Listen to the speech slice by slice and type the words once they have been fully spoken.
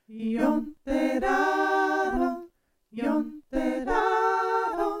Yonterado, yonterado,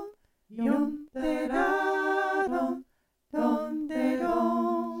 yonterado,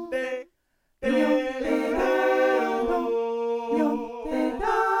 donderón. Yonterado,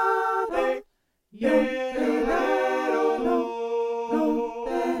 yonterado, yonterado,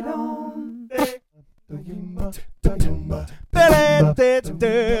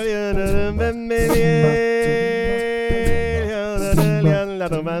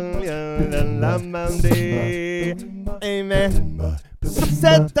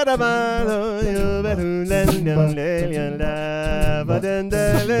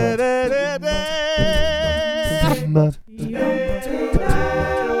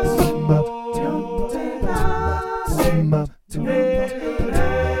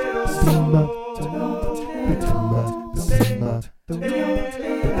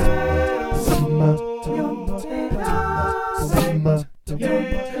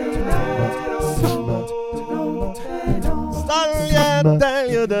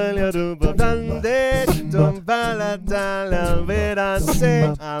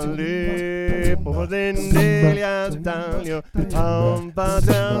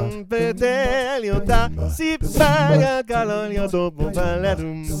 si paga calolio dopo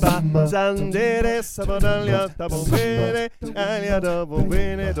balladumba Zandere sabodalio dopo bene Alia dopo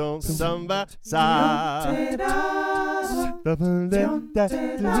bene don samba sa Babulenta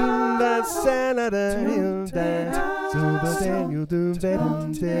Zumba sanada yunda Zubadelio dum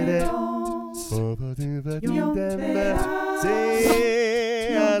dere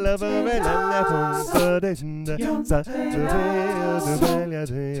Say I love a man and I don't sa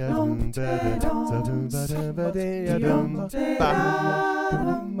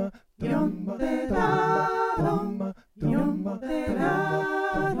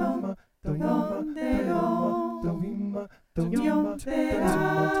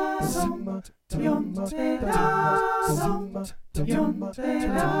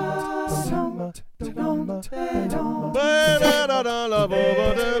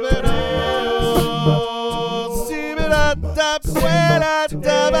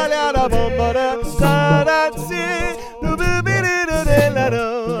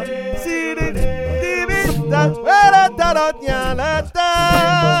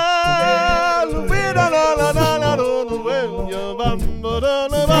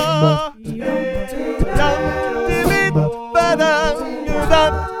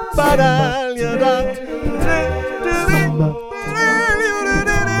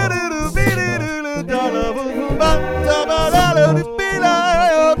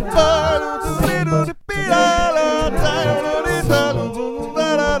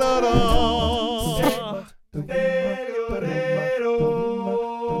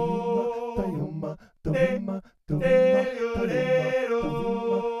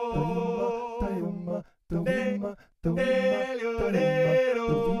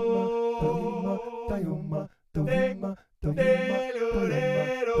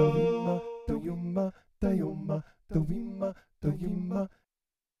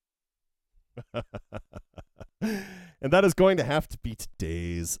And that is going to have to be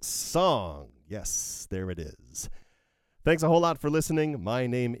today's song. Yes, there it is. Thanks a whole lot for listening. My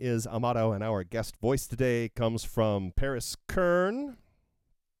name is Amato, and our guest voice today comes from Paris Kern.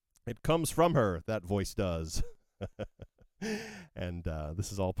 It comes from her, that voice does. And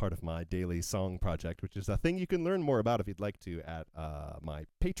this is all part of my daily song project, which is a thing you can learn more about if you'd like to at my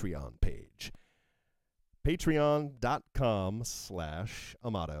Patreon page.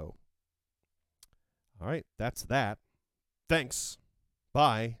 Patreon.com/Amato. All right, that's that. Thanks.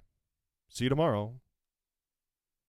 Bye. See you tomorrow.